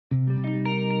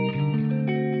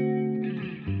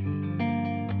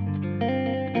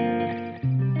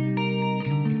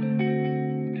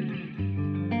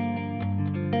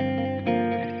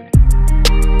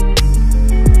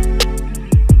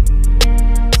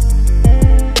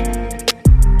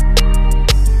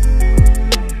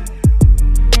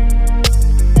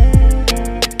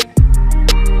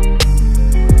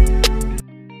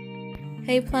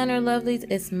planner lovelies,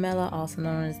 it's Mela, also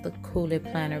known as the Cool It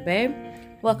Planner Babe.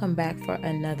 Welcome back for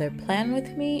another plan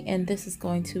with me, and this is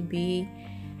going to be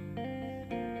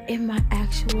in my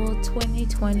actual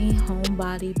 2020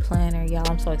 homebody planner. Y'all,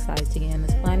 I'm so excited to get in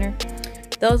this planner.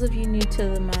 Those of you new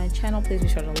to my channel, please be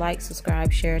sure to like,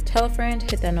 subscribe, share, tell a friend,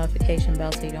 hit that notification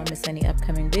bell so you don't miss any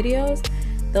upcoming videos.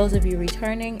 Those of you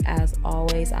returning, as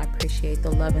always, I appreciate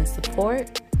the love and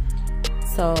support.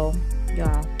 So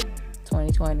y'all,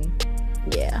 2020,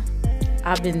 yeah,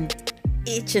 I've been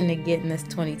itching to get in this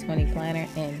 2020 planner,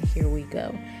 and here we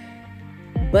go.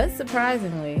 But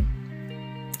surprisingly,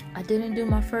 I didn't do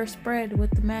my first spread with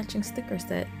the matching sticker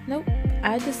set. Nope,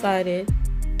 I decided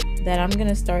that I'm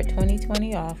gonna start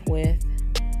 2020 off with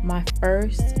my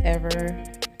first ever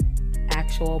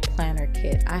actual planner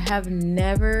kit. I have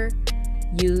never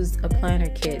used a planner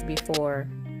kit before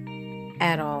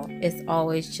at all. It's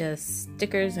always just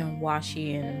stickers and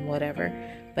washi and whatever,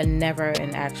 but never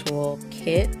an actual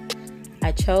kit.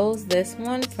 I chose this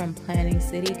one from Planning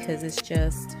City because it's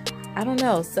just, I don't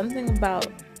know, something about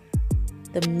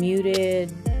the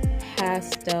muted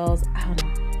pastels, I don't know.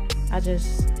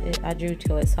 I drew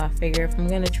to it, so I figure if I'm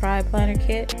gonna try a planner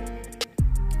kit,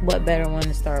 what better one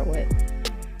to start with?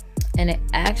 And it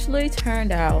actually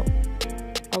turned out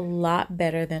a lot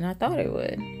better than I thought it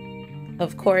would.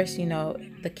 Of course, you know,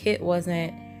 the kit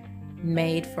wasn't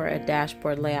made for a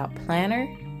dashboard layout planner,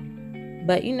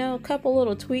 but you know, a couple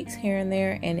little tweaks here and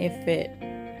there, and it fit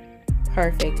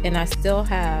perfect. And I still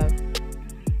have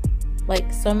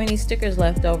like so many stickers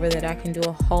left over that I can do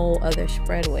a whole other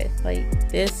spread with.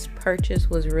 Like, this purchase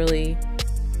was really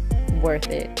worth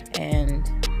it, and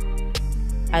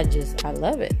I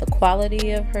love it. The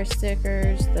quality of her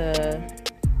stickers, the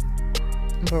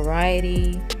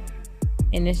variety,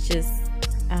 and it's just,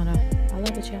 I don't know, I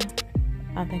love it, y'all.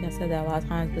 I think I said that a lot of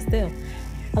times, but still,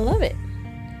 I love it.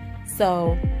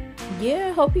 So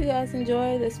yeah, hope you guys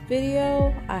enjoy this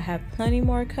video. I have plenty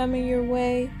more coming your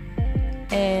way.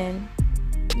 And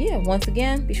yeah, once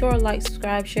again, be sure to like,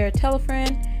 subscribe, share, tell a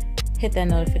friend, hit that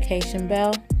notification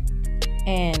bell,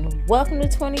 and welcome to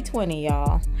 2020,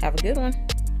 y'all. Have a good one.